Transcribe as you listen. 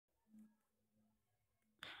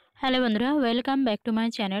Hello বন্ধুরা, welcome back to my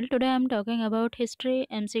channel. Today I am talking about history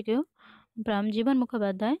MCQ from জীবন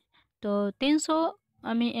মুখোপাধ্যায়। তো 300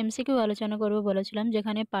 আমি MCQ আলোচনা করব বলেছিলাম,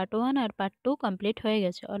 যেখানে পার্ট 1 আর পার্ট 2 কমপ্লিট হয়ে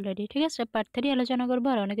গেছে অলরেডি। ঠিক আছে, পার্ট 3 আলোচনা করব।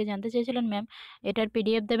 আর অনেকে জানতে চেয়েছিলেন ম্যাম এটার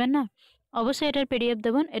পিডিএফ দেবেন না? অবশ্যই এটার পিডিএফ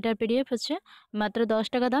দেবেন। এটার পিডিএফ হচ্ছে মাত্র 10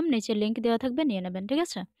 টাকা দাম, নিচে লিঙ্ক দেওয়া থাকবে, নিয়ে নেবেন। ঠিক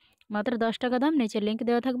আছে, মাত্র 10 টাকা দাম, নিচে লিঙ্ক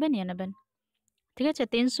দেওয়া থাকবে, নিয়ে নেবেন। ঠিক আছে,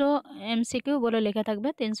 300 এমসিকিউ বলে লেখা থাকবে,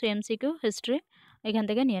 300 এমসিকিউ হিস্ট্রি, এখান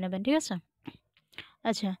থেকে নিয়ে নেবেন। ঠিক আছে,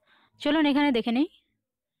 আচ্ছা চলুন এখানে দেখে নিই।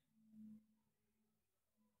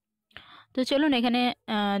 তো চলুন এখানে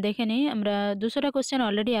দেখে নিই। আমরা 200টা কোশ্চেন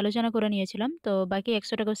অলরেডি আলোচনা করে নিয়েছিলাম, তো বাকি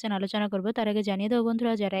 100টা কোশ্চেন আলোচনা করব। তার আগে জানিয়ে দেবো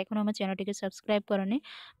বন্ধুরা, যারা এখনও আমার চ্যানেলটিকে সাবস্ক্রাইব করেনি,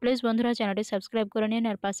 প্লিজ বন্ধুরা চ্যানেলটি সাবস্ক্রাইব করে নিন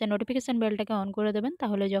আর পাশে নোটিফিকেশান বেলটাকে অন করে দেবেন।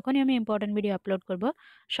 তাহলে যখনই আমি ইম্পর্টেন্ট ভিডিও আপলোড করব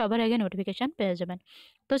সবার আগে নোটিফিকেশান পেয়ে যাবেন।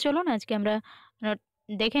 তো চলুন আজকে আমরা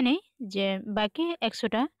দেখে নিই যে বাকি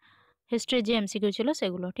 100টা হিস্ট্রির যে এমসিকিউ ছিল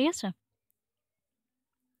সেগুলো। ঠিক আছে,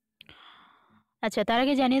 আচ্ছা তার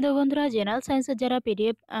আগে জানিয়ে দেবো বন্ধুরা, জেনারেল সায়েন্সের যারা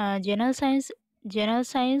PDF, general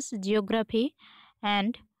science, geography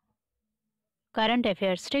and current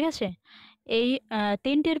affairs, ঠিক আছে, এই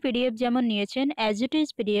তিনটের পিডিএফ যেমন নিয়েছেন, অ্যাজ ইট ইজ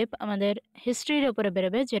পিডিএফ আমাদের হিস্ট্রির ওপরে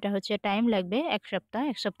বেরোবে, যেটা হচ্ছে টাইম লাগবে 1 সপ্তাহ।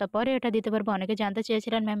 1 সপ্তাহ পরে এটা দিতে পারবো। অনেকে জানতে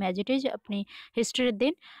চেয়েছিলেন ম্যাম অ্যাজ ইট ইজ আপনি হিস্ট্রির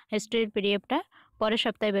দিন, হিস্ট্রির পিডিএফটা পরের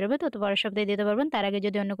সপ্তাহে বেরোবে, তো পরের সপ্তাহে দিতে পারবেন। তার আগে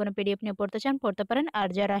যদি অন্য কোনো পিডিএফ নিয়ে পড়তে চান পড়তে পারেন। আর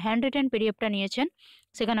যারা হ্যান্ড রিটেন পিডিএফটা নিয়েছেন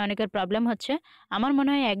সেখানে অনেকের প্রবলেম হচ্ছে। আমার মনে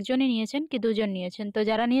হয় একজনই নিয়েছেন কি দুজন নিয়েছেন। তো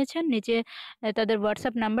যারা নিয়েছেন নিচে তাদের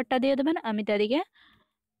হোয়াটসঅ্যাপ নাম্বারটা দিয়ে দেবেন, আমি তাদেরকে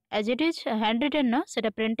as it is hand written না, সেটা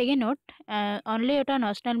প্রিন্টিংয়ে নোট অনলি, ওটা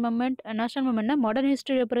ন্যাশনাল মুভমেন্ট না, মডার্ন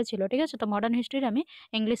হিস্ট্রির উপরে ছিল। ঠিক আছে, তো মডার্ন হিস্ট্রির আমি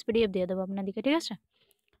ইংলিশ পিডিএফ দিয়ে দেবো আপনাদেরকে। ঠিক আছে,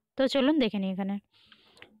 তো চলুন দেখে নিই এখানে।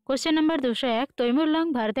 কোশ্চেন নাম্বার 201, তৈমুর লং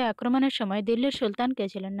ভারতে আক্রমণের সময় দিল্লির সুলতান কে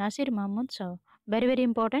ছিলেন? Nasir Mohammad Shah. Very very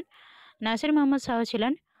important, Nasir Mohammad Shah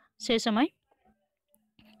ছিলেন সেই সময়।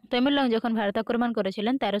 তৈমুর লং যখন ভারত আক্রমণ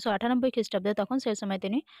করেছিলেন 1398 খ্রিস্টাব্দে, তখন সেই সময়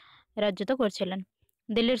তিনি রাজত্ব করছিলেন,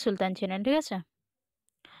 দিল্লির সুলতান ছিলেন। ঠিক আছে,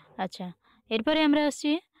 আচ্ছা এরপরে আমরা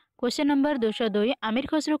আসছি কোশ্চেন নাম্বার 202, আমির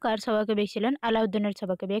খসরু কার সভাকবি ছিলেন? আলাউদ্দিনের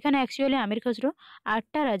সভাকবি। এখানে অ্যাকচুয়ালি আমির খসরু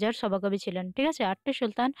 8টা রাজার সভাকবি ছিলেন। ঠিক আছে, 8টি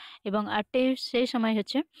সুলতান এবং 8টি সেই সময়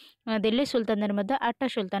হচ্ছে দিল্লির সুলতানদের মধ্যে 8টা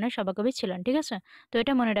সুলতানের সভাকবি ছিলেন। ঠিক আছে, তো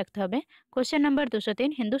এটা মনে রাখতে হবে। কোশ্চেন নাম্বার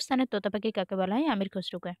 203, হিন্দুস্তানের তোতাপাখি কাকে বলা হয়? আমির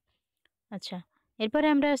খসরুকে। আচ্ছা এরপরে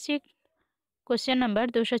আমরা আসছি কোশ্চেন নাম্বার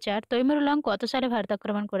 204, তৈমুর লং কত সালে ভারত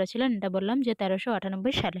আক্রমণ করেছিলেন? এটা বললাম যে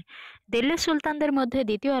 1398 সালে। দিল্লির সুলতানদের মধ্যে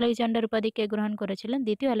দ্বিতীয় আলেকজান্ডার উপাধি কে গ্রহণ করেছিলেন?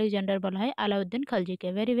 দ্বিতীয় আলেকজান্ডার বলা হয় Alauddin খলজিকে।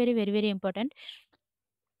 Very very very very important,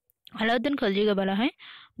 Alauddin খলজিকে বলা হয়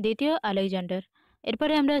দ্বিতীয় আলেকজান্ডার।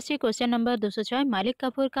 এরপরে আমরা আসছি কোশ্চেন নাম্বার 206, মালিক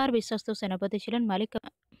কাফুর কার বিশ্বস্ত সেনাপতি ছিলেন?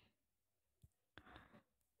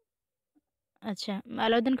 আচ্ছা,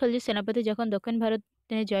 আলাউদ্দিন খলজির সেনাপতি যখন দক্ষিণ ভারত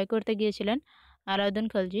তিনি জয় করতে গিয়েছিলেন আলাউদ্দিন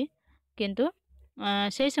খলজি, কিন্তু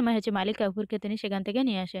সেই সময় হচ্ছে মালিক কাফুরকে তিনি সেখান থেকে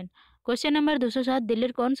নিয়ে আসেন। কোশ্চেন নাম্বার 207,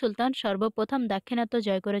 দিল্লির কোন সুলতান সর্বপ্রথম দাক্ষিণাত্য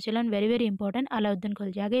জয় করেছিলেন? Very very important, Alauddin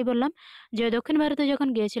Khalji. আগেই বললাম যে দক্ষিণ ভারতে যখন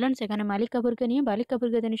গিয়েছিলেন সেখানে মালিক কাফুরকে নিয়ে, মালিক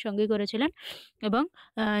কাফুরকে তিনি সঙ্গী করেছিলেন। এবং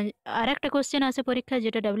আর একটা কোশ্চেন আছে পরীক্ষায়,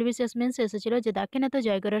 যেটা WBCS মেন্স এসেছিল, যে দাক্ষিণাত্য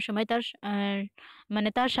জয় করার সময় তার মানে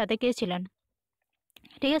তার সাথে কে ছিলেন?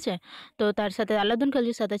 ঠিক আছে, তো তার সাথে আলাউদ্দিন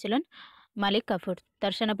খলজির সাথে ছিলেন মালিক কাফুর,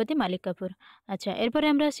 তার সেনাপতি মালিক কাফুর। আচ্ছা এরপরে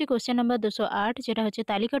আমরা আসছি কোশ্চেন নাম্বার 208, যেটা হচ্ছে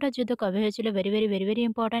তালিকটার যুদ্ধ কবে হয়েছিল? Very very very very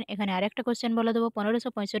important. এখানে আরেকটা কোশ্চেন বলে দেবো,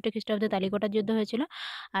 1565 খ্রিস্টাব্দে তালিকটার যুদ্ধ হয়েছিল।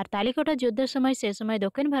 আর তালিকটার যুদ্ধের সময় সে সময়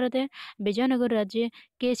দক্ষিণ ভারতে বিজয়নগর রাজ্যে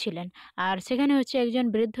কে ছিলেন? আর সেখানে হচ্ছে একজন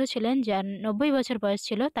বৃদ্ধ ছিলেন যার 90 বছর বয়স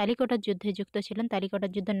ছিল, তালিকটার যুদ্ধে যুক্ত ছিলেন,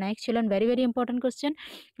 তালিকটার যুদ্ধের নায়ক ছিলেন। Very very important question,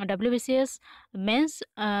 WBCS men's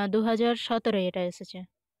 2017 এটা এসেছে,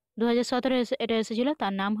 2017 এটা এসেছিল।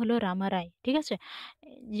 তার নাম হলো রামা রায়। ঠিক আছে,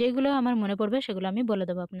 যেগুলো আমার মনে পড়বে সেগুলো আমি বলে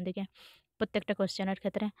দেবো আপনাদেরকে প্রত্যেকটা কোশ্চেনের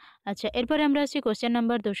ক্ষেত্রে। আচ্ছা এরপরে আমরা আসছি কোশ্চেন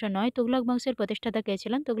নাম্বার 209, তুগলক বংশের প্রতিষ্ঠাতা কে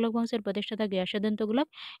ছিলেন? তুগলক বংশের প্রতিষ্ঠাতা গিয়াসউদ্দিন তুগলক,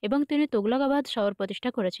 এবং তিনি তুগলকাবাদ শহর প্রতিষ্ঠা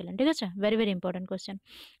করেছিলেন। ঠিক আছে, ভেরি ভেরি ইম্পর্টেন্ট কোশ্চেন।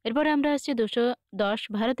 এরপরে আমরা আসছি 210,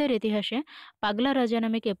 ভারতের ইতিহাসে পাগলা রাজা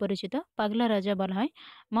নামে কে পরিচিত? পাগলা রাজা বলা হয়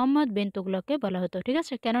মোহাম্মদ বিন তুগলককে বলা হতো। ঠিক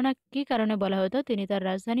আছে, কেননা কি কারণে বলা হতো? তিনি তার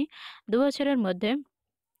রাজধানী 2 বছরের মধ্যে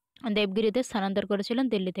দেবগিরিতে স্থানান্তর করেছিলেন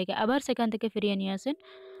দিল্লি থেকে, আবার সেখান থেকে ফিরিয়ে নিয়ে আসেন।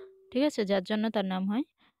 ঠিক আছে, যার জন্য তার নাম হয়,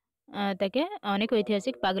 তাকে অনেক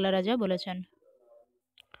ঐতিহাসিক পাগলা রাজা বলেছেন।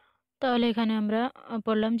 তাহলে এখানে আমরা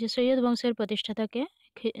পড়লাম যে সৈয়দ বংশের প্রতিষ্ঠাতাকে,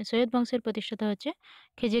 সৈয়দ বংশের প্রতিষ্ঠাতা হচ্ছে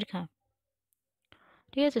খিজির খাঁ।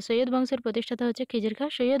 ঠিক আছে, সৈয়দ বংশের প্রতিষ্ঠাতা হচ্ছে খিজির খাঁ।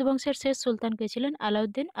 সৈয়দ বংশের শেষ সুলতান কে ছিলেন?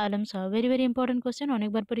 Alauddin Alam Shah. Very very important question,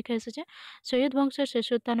 অনেকবার পরীক্ষা এসেছে। সৈয়দ বংশের শেষ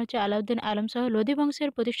সুলতান হচ্ছে আলাউদ্দিন আলম শাহ। লোদি বংশের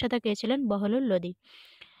প্রতিষ্ঠাতা কে ছিলেন? বহলুল লোদি।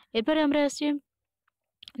 এরপরে আমরা আসছি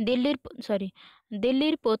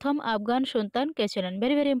দিল্লির প্রথম আফগান সুলতান কে ছিলেন?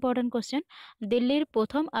 Very very important question. দিল্লির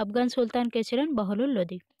প্রথম আফগান সুলতান কে ছিলেন? বহলুল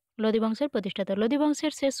লোদি। লোদি বংশের প্রতিষ্ঠাতা। লোদি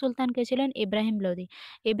বংশের শেষ সুলতান কে ছিলেন? ইব্রাহিম লোদি।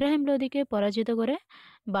 ইব্রাহিম লোদিকে পরাজিত করে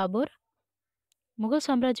বাবর মুঘল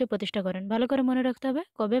সাম্রাজ্য প্রতিষ্ঠা করেন। ভালো করে মনে রাখতে হবে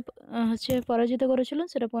কবে পরাজিত করেছিলেন,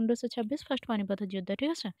 সেটা 1526 ফার্স্ট পানিপথের যুদ্ধ, ঠিক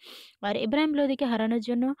আছে। আর ইব্রাহিম লোদিকে হারানোর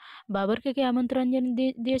জন্য বাবরকে কে আমন্ত্রণ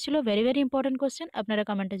দিয়েছিল? ভেরি ভেরি ইম্পর্টেন্ট কোশ্চেন, আপনারা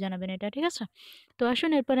কমেন্টে জানাবেন এটা, ঠিক আছে। তো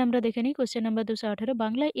আসুন এরপরে আমরা দেখে নিই কোশ্চেন নাম্বার 218।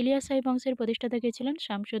 বাংলায় ইলিয়াস শাহী বংশের প্রতিষ্ঠাতা কে ছিলেন?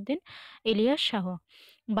 শামসুদ্দিন ইলিয়াস শাহ।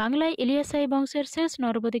 বাংলায় ইলিয়াস শাহী বংশের শেষ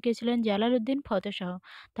নরপতি কে ছিলেন? জালালউদ্দিন ফতেহ শাহ।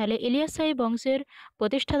 তাহলে ইলিয়াস শাহী বংশের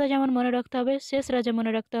প্রতিষ্ঠাতা যেমন মনে রাখতে হবে, শেষ রাজা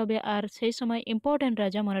মনে রাখতে হবে, আর সেই সময় ইম্পর্টেন্ট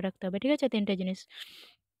রাজা মনে রাখতে হবে, ঠিক আছে, তিনটে জিনিস।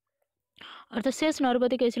 অর্থাৎ শেষ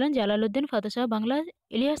নরপতি কে ছিলেন? জালালউদ্দিন ফতেহ শাহ। বাংলার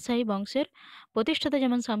ইলিয়াস শাহী বংশের প্রতিষ্ঠাতা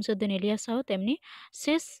যেমন শামসুদ্দিন ইলিয়াস শাহ, তেমনি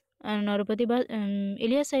শেষ নরপতি বা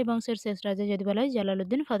ইলিয়াস শাহী বংশের শেষ রাজা যদি বলা হয়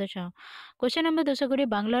Jalaluddin Fateh Shah. Question number 220,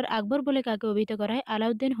 বাংলার আকবর বলে কাকে অভিহিত করা হয়?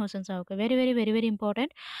 আলাউদ্দিন হোসেন শাহকে। Very very very very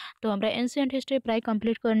important. তো আমরা এনসিয়েন্ট হিস্ট্রি প্রায়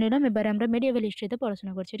কমপ্লিট করে নিলাম, এবারে আমরা মেডিয়েভাল হিস্ট্রিতে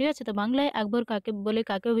পড়াশোনা করছি, ঠিক আছে। তো বাংলায় আকবর কাকে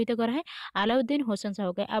অভিহিত করা হয়? আলাউদ্দিন হোসেন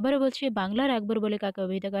শাহকে। আবারও বলছি, বাংলার আকবর বলে কাকে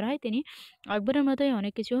অভিহিত করা হয়? তিনি আকবরের মতোই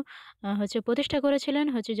অনেক কিছু প্রতিষ্ঠা করেছিলেন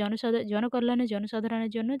জনকল্যাণে,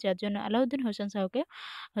 জনসাধারণের জন্য, যার জন্য আলাউদ্দিন হোসেন শাহকে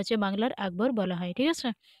বাংলার আকবর বলা হয়, ঠিক আছে।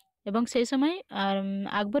 এবং সেই সময়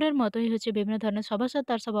আকবরের মতোই বিভিন্ন ধরনের সভাসদ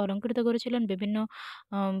তার সভা অলঙ্কৃত করেছিলেন। বিভিন্ন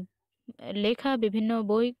লেখা, বিভিন্ন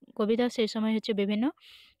বই, কবিতা সেই সময় বিভিন্ন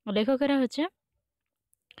লেখকেরা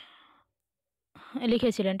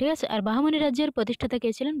লিখেছিলেন, ঠিক আছে। আর বাহমনি রাজ্যের প্রতিষ্ঠাতা কে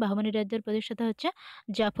ছিলেন? বাহমনি রাজ্যের প্রতিষ্ঠাতা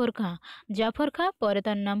জাফর খাঁ। জাফর খাঁ, পরে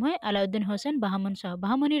তার নাম হয় আলাউদ্দিন হোসেন বাহমন শাহ।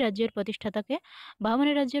 বাহমনি রাজ্যের প্রতিষ্ঠাতা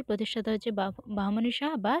বাহমনি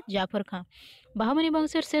শাহ বা জাফর খাঁ। বাহমনি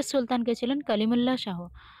বংশের শেষ সুলতান কে ছিলেন? কালিমুল্লাহ শাহ।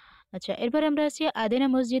 আচ্ছা, এরপরে আমরা আসছি আদিনা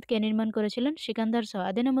মসজিদ কে নির্মাণ করেছিলেন? সিকান্দার শাহ।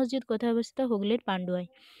 আদিনা মসজিদ কোথায় অবস্থিত? হুগলির পান্ডুয়ায়।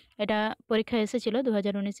 এটা পরীক্ষায় এসেছিল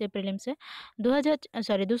 2019 প্রিলিমসে।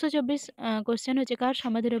 224 কোশ্চেন কার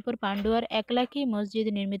সমাধির উপর পান্ডুয়ার একলাখি মসজিদ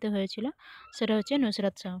নির্মিত হয়েছিল? সেটা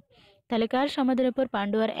নুসরাত শাহ। তাহলে কার সমাধির উপর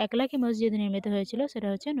পান্ডুয়ার একলাখি মসজিদ নির্মিত হয়েছিল? সেটা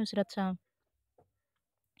নুসরাত শাহ।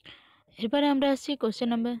 এরপরে আমরা আসছি কোশ্চেন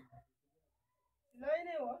নাম্বার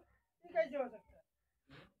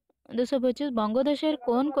 225। বঙ্গদেশের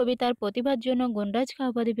কোন কবি তার প্রতিভার জন্য গুণরাজ খাঁ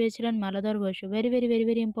উপাধি পেয়েছিলেন? Maladhar Basu. Very very very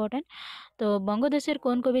very important. তো বঙ্গদেশের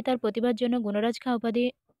কোন কবি তার প্রতিভার জন্য গুণরাজ খাঁ উপাধি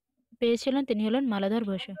পেয়েছিলেন? তিনি হলেন মালাধর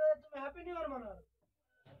বসু।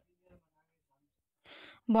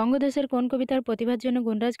 বঙ্গদেশের কোন কবি তার প্রতিভার জন্য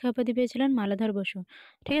গুণরাজ খাঁ উপাধি পেয়েছিলেন? মালাধর বসু,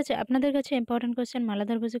 ঠিক আছে। আপনাদের কাছে ইম্পর্টেন্ট কোশ্চেন,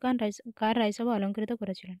 মালাধর বসু কার রাজসভা অলঙ্কৃত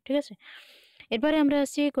করেছিলেন, ঠিক আছে। এরপরে আমরা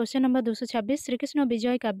আসছি কোশ্চেন নাম্বার 226। শ্রীকৃষ্ণ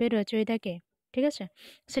বিজয় কাব্যের রচয়িতা কে? ঠিক আছে।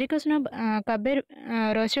 শ্রীকৃষ্ণ কাব্যের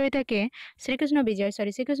রচয়িতাকে শ্রীকৃষ্ণ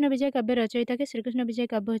বিজয় কাব্যের রচয়িতাকে শ্রীকৃষ্ণ বিজয়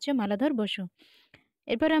কাব্য মালাধর বসু।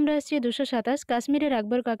 এরপরে আমরা আসছি 227। কাশ্মীরের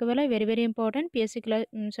আকবর কাকে বলা হয়? Very very important.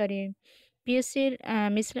 পিএসসির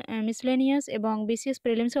মিসলেনিয়াস এবং বিসিএস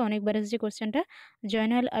প্রিলিমসে অনেকবার এসেছে কোশ্চেনটা।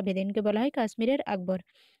 জয়নাল আবেদিনকে বলা হয় কাশ্মীরের আকবর।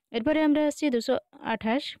 এরপরে আমরা আসছি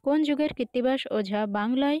 228। কোন যুগের কৃত্তিবাস ওঝা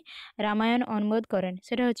বাংলায় রামায়ণ অনুবাদ করেন?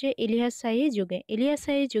 সেটা ইলিয়াস শাহী যুগে। ইলিয়াস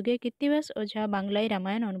শাহী যুগে কৃত্তিবাস ওঝা বাংলায়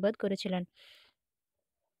রামায়ণ অনুবাদ করেছিলেন।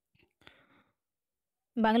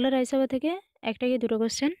 বাংলা রাজসভা থেকে একটা কি দুটো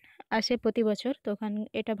কোশ্চেন আসে প্রতি বছর, তখন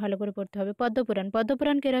এটা ভালো করে পড়তে হবে।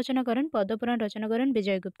 পদ্মপুরাণ কে রচনা করেন? পদ্মপুরাণ রচনা করেন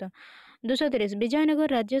বিজয়গুপ্ত। 230। বিজয়নগর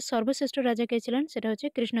রাজ্যের সর্বশ্রেষ্ঠ রাজা কে ছিলেন? সেটা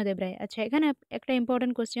কৃষ্ণদেব রায়। আচ্ছা, এখানে একটা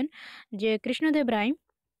ইম্পর্টেন্ট কোশ্চেন যে কৃষ্ণদেব রায়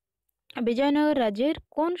বিজয়নগর রাজ্যের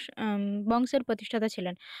কোন বংশের প্রতিষ্ঠাতা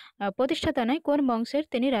ছিলেন? প্রতিষ্ঠাতা নয়, কোন বংশের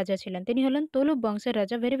তিনি রাজা ছিলেন? তিনি হলেন তুলুপ বংশের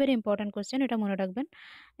রাজা। ভেরি ভেরি ইম্পর্টেন্ট কোশ্চেন, এটা মনে রাখবেন।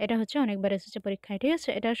 এটা অনেকবার এসেছে পরীক্ষায়, ঠিক আছে।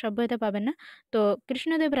 এটা সভ্যতা পাবেন না। তো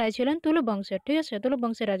কৃষ্ণদেব রায় ছিলেন তুলুপ বংশের, ঠিক আছে। তুলুপ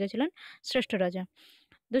বংশের রাজা ছিলেন, শ্রেষ্ঠ রাজা।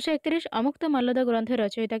 231। অমুক্ত মাল্যদা গ্রন্থের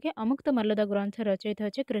রচয়িতাকে? অমুক্ত মাল্যদা গ্রন্থের রচয়িতা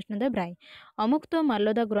কৃষ্ণদেব রায়। অমুক্ত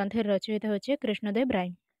মাল্যদা গ্রন্থের রচয়িতা কৃষ্ণদেব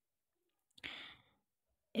রায়।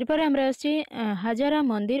 এরপরে আমরা আসছি হাজারা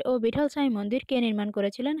মন্দির ও বিঠল সাই মন্দির কে নির্মাণ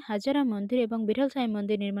করেছিলেন? হাজারা মন্দির এবং বিঠল সাই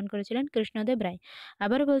মন্দির নির্মাণ করেছিলেন কৃষ্ণদেব রায়।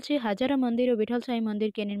 আবার বলছি, হাজারা মন্দির ও বিঠল সাই মন্দির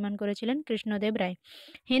কে নির্মাণ করেছিলেন? কৃষ্ণদেব রায়।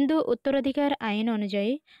 হিন্দু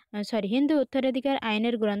উত্তরাধিকার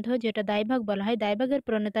আইনের গ্রন্থ যেটা দায়ভাগ বলা হয়, দায়ভাগের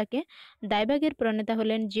প্রণেতাকে? দায়ভাগের প্রণেতা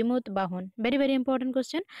হলেন জিমুত বাহন। Very very important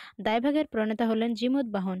question. দায়ভাগের প্রণেতা হলেন জিমুত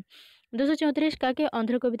বাহন। 234। কাকে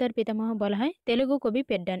অন্ধ্র কবিতার পিতামহ বলা হয়? তেলুগু কবি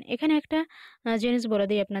পেড্ডান। এখানে একটা জিনিস বলে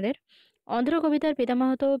দিই আপনাদের, অন্ধ্র কবিতার পিতামহ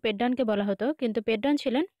তো পেড্ডানকে বলা হতো, কিন্তু পেড্ডান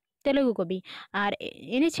ছিলেন তেলুগু কবি, আর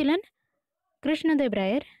ইনি ছিলেন কৃষ্ণদেব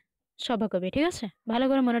রায়ের সভাকবি, ঠিক আছে। ভালো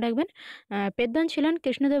করে মনে রাখবেন, পেড্ডান ছিলেন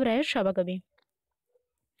কৃষ্ণদেব রায়ের সভাকবি।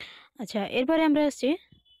 আচ্ছা, এরপরে আমরা আসছি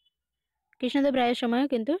কৃষ্ণদেব রায়ের সময়ও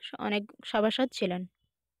কিন্তু অনেক সভাসদ ছিলেন,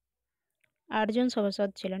 8 জন সভাসদ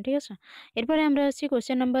ছিলেন। ঠিক আছে, এরপরে আমরা আসছি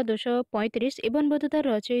কোশ্চেন নাম্বার 235। ইবন বতুতার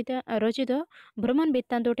রচিত ভ্রমণ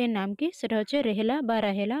বৃত্তান্তটির নাম কি? সেটা হচ্ছে রেহেলা বা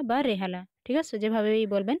রাহেলা বা রেহালা। ঠিক আছে, যেভাবেই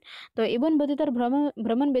বলবেন। তো ইবন বতুতার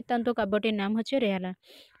ভ্রমণ বৃত্তান্ত কাব্যটির নাম হচ্ছে রেহালা।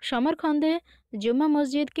 সমরখন্দে জুম্মা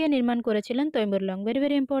মসজিদ কে নির্মাণ করেছিলেন? Taimur long. Very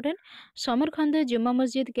very important. সমরখন্দে জুম্মা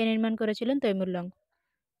মসজিদ কে নির্মাণ করেছিলেন? তৈমুর লং।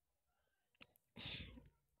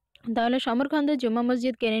 তাহলে সমরখন্দে জুম্মা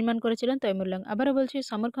মসজিদ কে নির্মাণ করেছিলেন? তৈমুর লং। আবারও বলছি,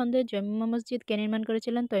 সমরখন্দে জুম্মা মসজিদ কে নির্মাণ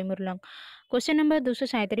করেছিলেন? তৈমুর লং। Question number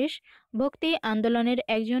 237। ভক্তি আন্দোলনের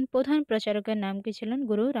একজন প্রধান প্রচারকের নাম কি ছিলেন?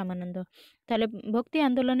 গুরু রামানন্দ। তাহলে ভক্তি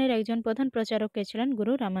আন্দোলনের একজন প্রধান প্রচারক কে ছিলেন?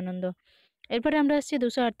 গুরু রামানন্দ। এরপরে আমরা আসছি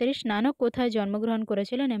 238। নানক কোথায় জন্মগ্রহণ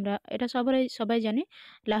করেছিলেন? আমরা এটা সবাই জানি,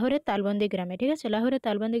 লাহোরের তালবন্দি গ্রামে। ঠিক আছে, লাহোরের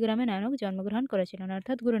তালবন্দি গ্রামে নানক জন্মগ্রহণ করেছিলেন,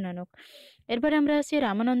 অর্থাৎ গুরু নানক। এরপরে আমরা আসছি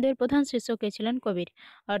রামানন্দের প্রধান শিষ্য কে ছিলেন? কবির,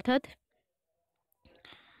 অর্থাৎ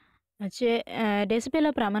হচ্ছে ডেসিপেল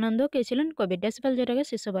অফ রামানন্দ কে ছিলেন? কবির। ডেসিপেল যেটাকে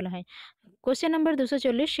শিষ্য বলা হয়। Question number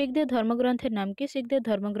 240। শিখদের ধর্মগ্রন্থের নাম কি? শিখদের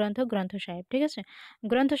ধর্মগ্রন্থ গ্রন্থ সাহেব। ঠিক আছে,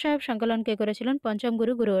 গ্রন্থ সাহেব সংকলন কে করেছিলেন? পঞ্চম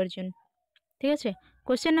গুরু গুরু অর্জুন। ঠিক আছে,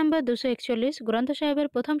 কোশ্চেন নাম্বার 241। গ্রন্থ সাহেবের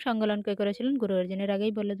প্রথম সংকলন কে করেছিলেন? গুরু অর্জুন। এর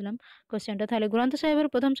আগেই বলে দিলাম কোশ্চেনটা। তাহলে গ্রন্থ সাহেবের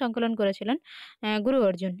প্রথম সংকলন করেছিলেন গুরু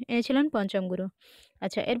অর্জুন, ইনি ছিলেন পঞ্চম গুরু।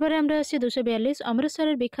 আচ্ছা, এরপরে আমরা আসছি 242।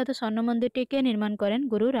 অমৃতসরের বিখ্যাত স্বর্ণ মন্দিরটি কে নির্মাণ করেন?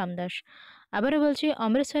 গুরু রামদাস। আবারও বলছি,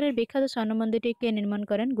 অমৃতসরের বিখ্যাত স্বর্ণ মন্দিরটি কে নির্মাণ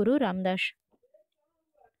করেন? গুরু রামদাস।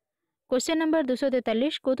 Question number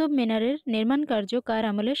 243। কুতুব মিনারের নির্মাণ কার্য কার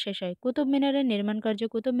আমলে শেষ হয়? কুতুব মিনারের নির্মাণ কার্য,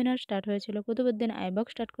 কুতুব মিনার স্টার্ট হয়েছিল কুতুবউদ্দিন আইবক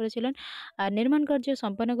স্টার্ট করেছিলেন, আর নির্মাণ কার্য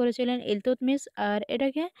সম্পন্ন করেছিলেন ইলতুৎমিশ, আর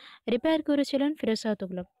এটাকে রিপেয়ার করেছিলেন Firoz Shah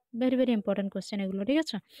Tughlaq. Very very important question এগুলো। ঠিক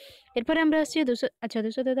আছে, এরপরে আমরা আসছি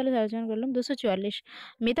 243 আলোচনা করলাম। 244।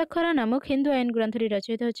 মিতাক্ষরা নামক হিন্দু আইন গ্রন্থটি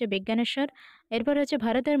রচিত হচ্ছে বিজ্ঞানেশ্বর। এরপর হচ্ছে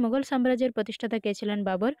ভারতের মুঘল সাম্রাজ্যের প্রতিষ্ঠাতা কে ছিলেন?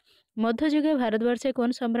 বাবর। মধ্যযুগে ভারতবর্ষে কোন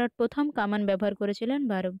সম্রাট প্রথম কামান ব্যবহার করেছিলেন?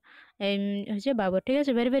 হচ্ছে বাবর। ঠিক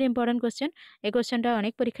আছে, ভেরি ভেরি ইম্পর্টেন্ট কোশ্চেন। এই কোশ্চেনটা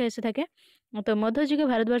অনেক পরীক্ষায় এসে থাকে। তো মধ্যযুগে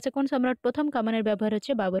ভারতবর্ষে কোন সম্রাট প্রথম কামানের ব্যবহার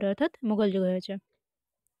হচ্ছে? বাবর, অর্থাৎ মুঘল যুগে হয়েছে।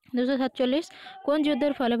 247। কোন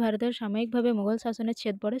যুদ্ধের ফলে ভারতের সাময়িকভাবে মুঘল শাসনের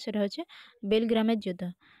ছেদ পড়ে? সেটা হচ্ছে বেলগ্রামের যুদ্ধ।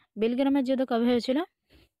 বেলগ্রামের যুদ্ধ কবে হয়েছিল?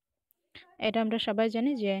 এটা আমরা সবাই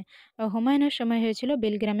জানি যে হুমায়ুনের সময় হয়েছিল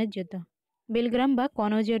বেলগ্রামের যুদ্ধ। বেলগ্রাম বা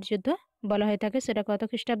কনৌজের যুদ্ধ বলা হয়ে থাকে। সেটা কত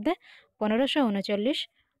খ্রিস্টাব্দে? 1539।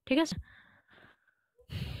 ঠিক আছে,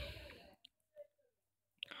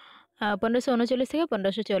 1539 থেকে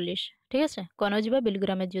 1540। ঠিক আছে, কনৌজ বা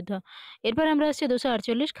বেলগ্রামের যুদ্ধ। এরপর আমরা আসছি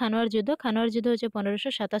 248। খানোয়ার যুদ্ধ। খানোয়ার যুদ্ধ হচ্ছে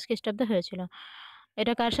 1527 খ্রিস্টাব্দে হয়েছিল।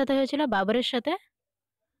 এটা কার সাথে হয়েছিল? বাবরের সাথে,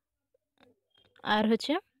 আর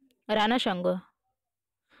হচ্ছে রানা সঙ্গ।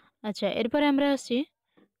 আচ্ছা, এরপরে আমরা আসছি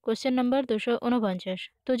কোশ্চেন নাম্বার 249।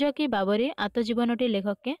 তুজাকি বাবরি আত্মজীবনীটির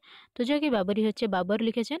লেখককে? তুজাকি বাবরি হচ্ছে বাবর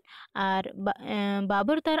লিখেছেন, আর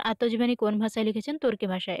বাবর তার আত্মজীবনী কোন ভাষায় লিখেছেন? তুর্কি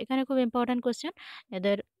ভাষায়। এখানে খুব ইম্পর্ট্যান্ট কোশ্চেন।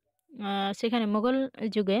 এদের সেখানে মোগল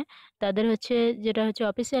যুগে তাদের হচ্ছে যেটা হচ্ছে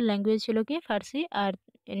অফিসিয়াল ল্যাঙ্গুয়েজ ছিল কি? ফার্সি, আর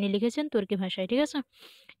ইনি লিখেছেন তুর্কি ভাষায়। ঠিক আছে,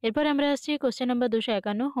 এরপর আমরা আসছি কোশ্চেন নাম্বার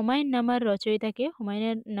 251। হুমায়ুন নামার রচয়িতাকে?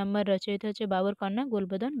 হুমায়ুনের নাম্বার রচয়িতা হচ্ছে বাবর কন্যা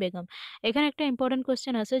গুলবদন বেগম। এখানে একটা ইম্পর্টেন্ট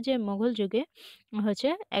কোশ্চেন আছে যে মোগল যুগে হচ্ছে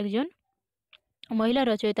একজন মহিলা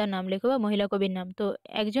রচয়িতার নাম লেখো বা মহিলা কবির নাম, তো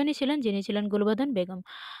একজনই ছিলেন যিনি ছিলেন গুলবদন বেগম।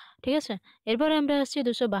 ঠিক আছে, এরপরে আমরা আসছি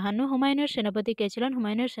 252। হুমায়ুনের সেনাপতি কে ছিলেন?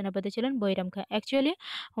 হুমায়ুনের সেনাপতি ছিলেন বৈরাম খাঁ। অ্যাকচুয়ালি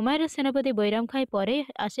হুমায়ুনের সেনাপতি বৈরাম খাঁ পরে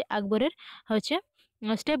আসে আকবরের হচ্ছে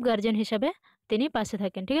স্টেপ গার্জিয়ান হিসাবে তিনি পাশে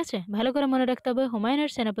থাকেন। ঠিক আছে, ভালো করে মনে রাখতে হবে, হুমায়ুনের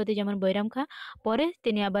সেনাপতি যেমন বৈরাম খাঁ, পরে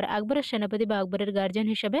তিনি আবার আকবরের সেনাপতি বা আকবরের গার্জিয়ান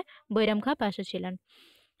হিসাবে বৈরাম খাঁ পাশে ছিলেন।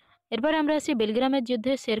 এরপর আমরা আসি বেলগ্রামের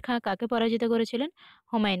যুদ্ধে শের খাঁ কাকে পরাজিত করেছিলেন?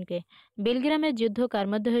 হুমায়ুনকে। বেলগ্রামের যুদ্ধ কার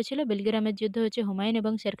মধ্যে হয়েছিল? বেলগ্রামের যুদ্ধ হচ্ছে হুমায়ুন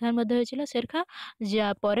এবং শের খাঁর মধ্যে হয়েছিল। শের খাঁ, যা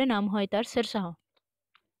পরে নাম হয় তার শেরশাহ,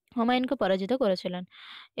 হুমায়ুনকে পরাজিত করেছিলেন।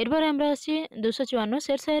 এরপর আমরা আসছি 254।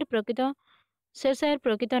 শেরশাহের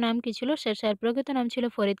প্রকৃত নাম কি ছিল? শেরশাহের প্রকৃত নাম ছিল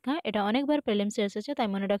ফরিদ খাঁ। এটা অনেকবার প্রিলিমসে এসেছে, তাই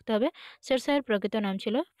মনে রাখতে হবে। শেরশাহের প্রকৃত নাম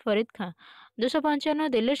ছিল ফরিদ খাঁ। 255।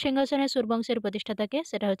 দিল্লির সিংহাসনে সুর বংশের প্রতিষ্ঠাতাকে?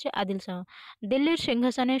 সেটা হচ্ছে আদিল শাহ। দিল্লির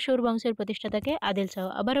সিংহাসনে সুর বংশের প্রতিষ্ঠাতাকে? আদিল শাহ।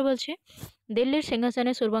 আবারও বলছি, দিল্লির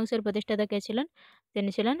সিংহাসনে সুর বংশের প্রতিষ্ঠাতা কে ছিলেন? তিনি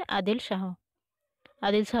ছিলেন আদিল শাহ।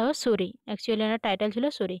 আদিল শাহ সুরি, অ্যাকচুয়ালি এনার টাইটেল ছিল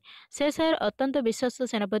সুরি। শেরশাহের অত্যন্ত বিশ্বস্ত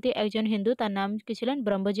সেনাপতি একজন হিন্দু, তার নাম কি ছিলেন?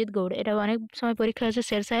 ব্রহ্মজিৎ গৌড়। এটা অনেক সময় পরীক্ষা আছে।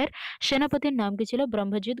 শেরশাহের সেনাপতির নাম কি ছিল?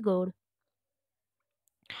 ব্রহ্মজিৎ গৌড়।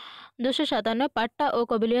 257। পাট্টা ও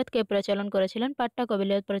কবিলিয়ত কে প্রচলন করেছিলেন? পাট্টা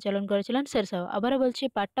কবিলিয়ত প্রচলন করেছিলেন শেরশাহ। আবারও বলছি,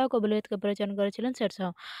 পাট্টা ও কবিলিয়ত কে প্রচলন করেছিলেন শেরশাহ।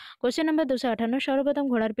 Question number 258। সর্বপ্রথম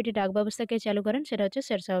ঘোড়ার পিঠে ডাক ব্যবস্থা কে চালু করেন? সেটা হচ্ছে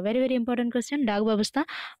Sher Shah. Very very important question. ডাক ব্যবস্থা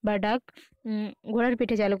বা ডাক ঘোড়ার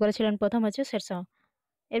পিঠে চালু করেছিলেন প্রথম হচ্ছে শেরশাহ।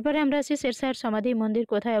 এরপরে আমরা আসি শেরশাহর সমাধি মন্দির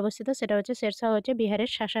কোথায় অবস্থিত, সেটা হচ্ছে শেরশাহ হচ্ছে বিহারের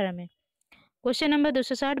সাসারামে। কোশ্চেন নাম্বার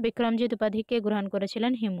 260, বিক্রমজিৎ উপাধি কে গ্রহণ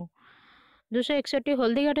করেছিলেন? হিমু। 261,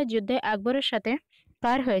 হলদিঘাটের যুদ্ধে আকবরের সাথে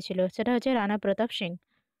কার হয়েছিল, সেটা হচ্ছে রানা প্রতাপ সিং।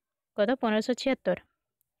 কত? 1576।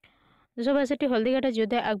 262, হলদিঘাটের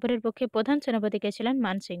যুদ্ধে আকবরের পক্ষে প্রধান সেনাপতি কে ছিলেন?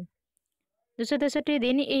 মান সিং। 263,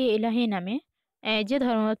 দিন ই ইলাহি নামে যে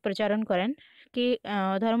ধর্মমত প্রচারণ করেন কি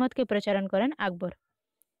ধর্মমতকে প্রচারণ করেন? আকবর।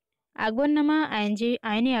 আকবরনামা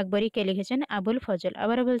আইনি আকবরী কে লিখেছেন? আবুল ফজল।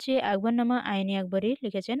 আবারও বলছি, আকবরনামা আইনি আকবরী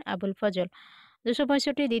লিখেছেন আবুল ফজল।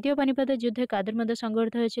 265, দ্বিতীয় পানিপথের যুদ্ধে কাদের মধ্যে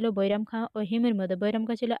সংঘটিত হয়েছিল? বৈরাম খাঁ ও হিমুর মধ্যে। বৈরাম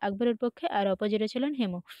খাঁ ছিল আকবরের পক্ষে আর অপোজিটে ছিলেন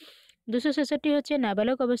হিমু। 266 হচ্ছে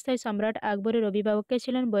নাবালক অবস্থায় সম্রাট আকবরের অভিভাবক কে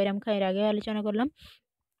ছিলেন? বৈরাম খাঁ, এর আগে আলোচনা করলাম।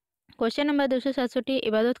 কোশ্চেন নাম্বার 267,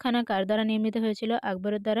 ইবাদতখানা কার দ্বারা নির্মিত হয়েছিল?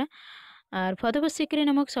 আকবরের দ্বারা। আর ফতেপুর সিক্রি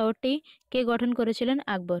নামক শহরটি কে গঠন করেছিলেন?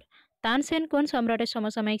 আকবর। তানসেন কোন সম্রাটের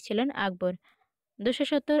সমসাময়িক ছিলেন? আকবর।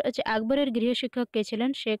 270 হচ্ছে আকবরের গৃহশিক্ষক কে ছিলেন?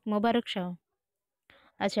 শেখ মোবারক শাহ।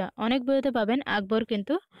 আচ্ছা, অনেক বইতে পাবেন আকবর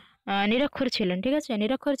কিন্তু নিরক্ষর ছিলেন, ঠিক আছে?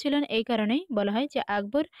 নিরক্ষর ছিলেন এই কারণেই বলা হয় যে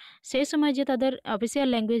আকবর সেই সময় যে তাদের অফিসিয়াল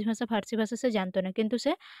ল্যাঙ্গুয়েজ ভাষা ফার্সি ভাষা সে জানতো না, কিন্তু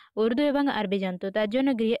সে উর্দু এবং আরবি জানতো, তার জন্য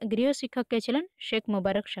গৃহশিক্ষক কে ছিলেন? শেখ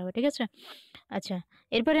মোবারক শাহ, ঠিক আছে? আচ্ছা,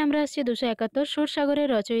 এরপরে আমরা আসছি 271, সুরসাগরের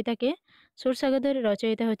রচয়িতা কে? সুরসাগরের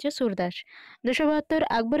রচয়িতা হচ্ছে সুরদাস। 272,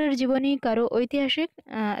 আকবরের জীবনী কারো ঐতিহাসিক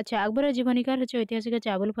আচ্ছা, আকবরের জীবনীকার হচ্ছে ঐতিহাসিক হচ্ছে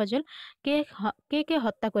আবুল ফজল। কে কে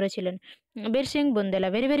হত্যা করেছিলেন? বীর Singh Bundela.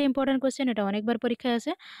 Very very important question, এটা অনেকবার পরীক্ষায়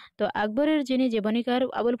আসে। তো আকবরের যিনি জীবনীকার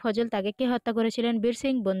আবুল ফজল, তাকে কে হত্যা করেছিলেন? বীর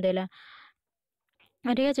সিং বুন্দেলা।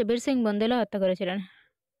 ঠিক আছে, বীর সিং বুন্দেলা হত্যা করেছিলেন।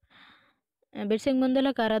 বীর সিং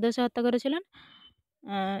বুন্দেলা কার আদেশে হত্যা করেছিলেন?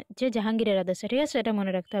 যে জাহাঙ্গীরের আদেশে, ঠিক আছে? এটা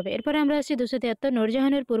মনে রাখতে হবে। এরপরে আমরা আসছি 273,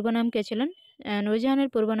 নূরজাহানের পূর্ব নাম কে ছিলেন? নূরজাহানের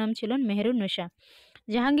পূর্ব নাম ছিলেন মেহেরুন্নেসা।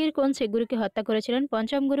 জাহাঙ্গীর কোন শিখ গুরুকে হত্যা করেছিলেন?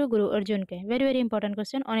 পঞ্চম গুরু গুরু অর্জুনকে। ভেরি ভেরি ইম্পর্টেন্ট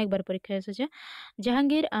কোশ্চেন, অনেকবার পরীক্ষায় এসেছে।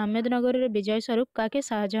 জাহাঙ্গীর আহমেদনগরের বিজয় স্বরূপ কাকে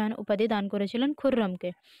শাহজাহান উপাধি দান করেছিলেন? খুররমকে।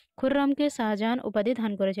 খুররমকে শাহজাহান উপাধি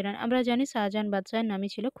দান করেছিলেন। আমরা জানি শাহজাহান বাদশাহের নামই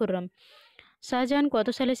ছিল খুররম। শাহজাহান কত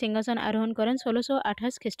সালে সিংহাসন আরোহণ করেন?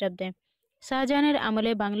 1628 খ্রিস্টাব্দে। শাহজাহানের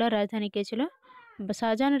আমলে বাংলার রাজধানী কে ছিল?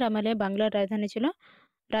 শাহজাহানের আমলে বাংলার রাজধানী ছিল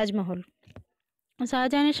রাজমহল।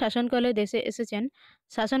 শাহজাহানের শাসনকালে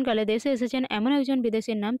দেশে এসেছেন এমন একজন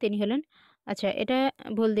বিদেশির নাম, তিনি হলেন, আচ্ছা এটা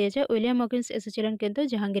ভুল দিয়েছে, উইলিয়াম হকিন্স এসেছিলেন কিন্তু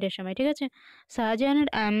জাহাঙ্গীরের সময়, ঠিক আছে? শাহজাহানের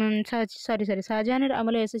শাহজাহানের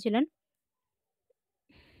আমলে এসেছিলেন,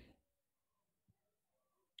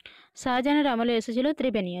 শাহজাহানের আমলে এসেছিল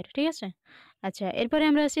ত্রিবেনিয়ার, ঠিক আছে? আচ্ছা, এরপরে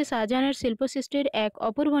আমরা আসছি শাহজাহানের শিল্প সৃষ্টির এক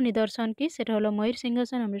অপূর্ব নিদর্শন কি, সেটা হলো ময়ূর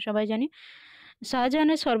সিংহাসন। আমরা সবাই জানি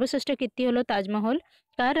শাহজাহানের সর্বশ্রেষ্ঠ কীর্তি হলো তাজমহল।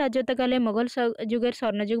 কার রাজত্বকালে মোগল যুগের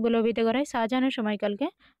স্বর্ণযুগ বলে অভিহিত করা হয়? শাহজাহানের সময়কালকে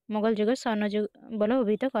মোগল যুগের স্বর্ণযুগ বলে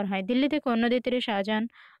অভিহিত করা হয়। দিল্লিতে কোন নদীর তীরে শাহজাহান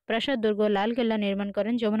প্রাসাদ, দুর্গ, লাল কেল্লা নির্মাণ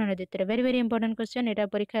করেন? যমুনা নদীর তীরে। ভেরি ভেরি ইম্পর্টেন্ট কোশ্চেন, এটা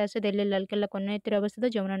পরীক্ষায় আসে। দিল্লির লাল কেল্লা কোন নদীর তীরে অবস্থিত?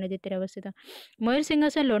 যমুনা নদীর তীরে অবস্থিত। ময়ূর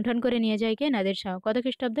সিংহাসন লুণ্ঠন করে নিয়ে যায় কে? নাদির শাহ। কত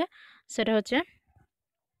খ্রিস্টাব্দে? সেটা হচ্ছে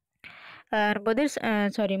আর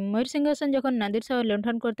ময়ূর সিংহাসন যখন নাদির শাহ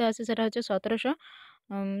লুণ্ঠন করতে আসে, সেটা হচ্ছে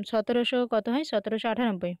 1700 কত হয়?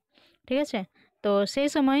 1798, ঠিক আছে? তো সেই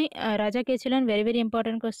সময় রাজা কে ছিলেন? Very very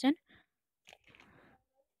important question,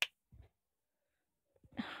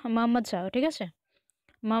 Mohammad Shah, ঠিক আছে?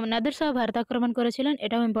 নাদির শাহ ভারত আক্রমণ করেছিলেন,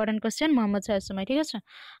 এটাও ইম্পর্টেন্ট কোশ্চেন, মোহাম্মদ শাহের সময়, ঠিক আছে?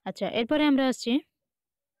 আচ্ছা, এরপরে আমরা আসছি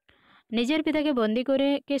নিজের পিতাকে বন্দী করে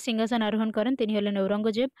কে সিংহাসন আরোহণ করেন? তিনি হলেন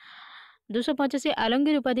ঔরঙ্গজেব। 285,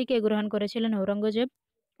 আলমগীর উপাধি কে গ্রহণ করেছিলেন? ঔরঙ্গজেব।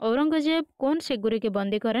 ঔরঙ্গজেব কোন শিখ গুরুকে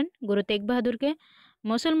বন্দী করেন? গুরু তেগ বাহাদুরকে।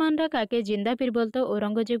 মুসলমানরা কাকে জিন্দা পীর বলতো?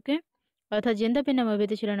 ঔরঙ্গজেবকে, অর্থাৎ জিন্দা পীর নামে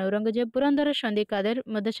অভিহিত ছিলেন ঔরঙ্গজেব। পুরন্দরের সন্ধি কাদের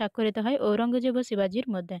মধ্যে স্বাক্ষরিত হয়? ঔরঙ্গজেব ও শিবাজির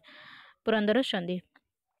মধ্যে পুরন্দরের সন্ধি।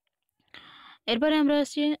 এরপরে আমরা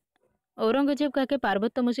আসছি ঔরঙ্গজেব কাকে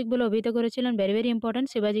পার্বত্য মুশিক বলে অভিহিত করেছিলেন? ভেরি ভেরি ইম্পর্টেন্ট,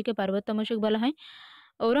 শিবাজিকে পার্বত্য মুশিক বলা হয়।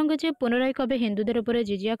 ঔরঙ্গজেব পুনরায় কবে হিন্দুদের উপরে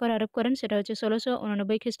জিজিয়া কর আরোপ করেন? সেটা হচ্ছে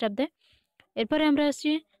 1689 খ্রিস্টাব্দে। এরপরে আমরা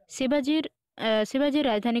আসছি শিবাজির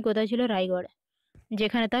রাজধানী কোথায় ছিল? রায়গড়,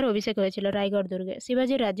 যেখানে তার অভিষেক হয়েছিল, রায়গড় দুর্গে।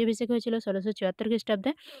 শিবাজির রাজ্যাভিষেক হয়েছিল 1674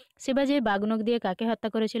 খ্রিস্টাব্দে। শিবাজি বাগনক দিয়ে কাকে হত্যা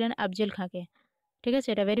করেছিলেন? আফজল খাঁকে, ঠিক আছে?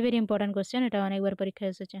 এটা ভেরি ভেরি ইম্পর্টেন্ট কোশ্চেন, এটা অনেকবার পরীক্ষায়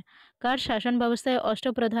এসেছে। কার শাসন ব্যবস্থায়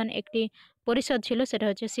অষ্টপ্রধান একটি পরিষদ ছিল? সেটা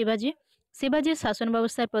হচ্ছে শিবাজি। শিবাজির শাসন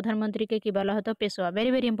ব্যবস্থার প্রধানমন্ত্রীকে কি বলা হতো? Peshwa.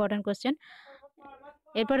 Very very important question.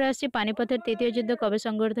 এরপরে আসছি পানিপথের তৃতীয় যুদ্ধ কবে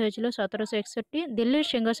সংঘটিত হয়েছিল? 1761। দিল্লির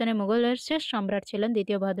সিংহাসনে মুঘলের শেষ সম্রাট ছিলেন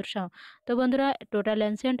দ্বিতীয় বাহাদুর শাহ। তো বন্ধুরা, টোটাল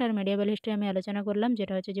এনসিয়েন্ট আর মিডিয়াবল হিস্ট্রি আমি আলোচনা করলাম,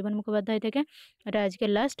 যেটা হচ্ছে জীবন মুখোপাধ্যায় থেকে। এটা আজকে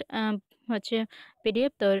লাস্ট হচ্ছে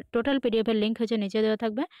পিডিএফ। তো টোটাল পিডিএফ এর লিঙ্ক হচ্ছে নিচে দেওয়া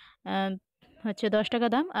থাকবে। হচ্ছে 10 টাকা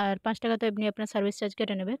দাম, আর 5 টাকা তো এমনি আপনার সার্ভিস চার্জ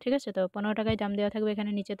কেটে নেবে, ঠিক আছে? তো 15 টাকায় দাম দেওয়া থাকবে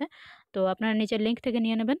এখানে নিচেতে। তো আপনারা নিচের লিঙ্ক থেকে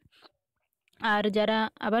নিয়ে নেবেন। আর যারা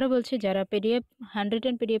আবারও বলছি যারা পিডিএফ হ্যান্ড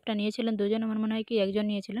রিটেন পিডিএফটা নিয়েছিলেন দুজন, আমার মনে হয় কি একজন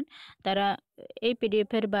নিয়েছিলেন, তারা এই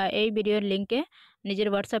পিডিএফের বা এই ভিডিওর লিঙ্কে নিজের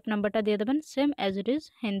হোয়াটসঅ্যাপ নাম্বারটা দিয়ে দেবেন, same as it is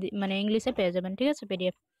Hindi মানে ইংলিশে পেয়ে যাবেন, ঠিক আছে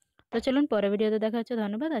পিডিএফ। তো চলুন পরের ভিডিওতে দেখা হচ্ছে,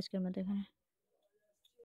 ধন্যবাদ, আজকের মতো এখানে।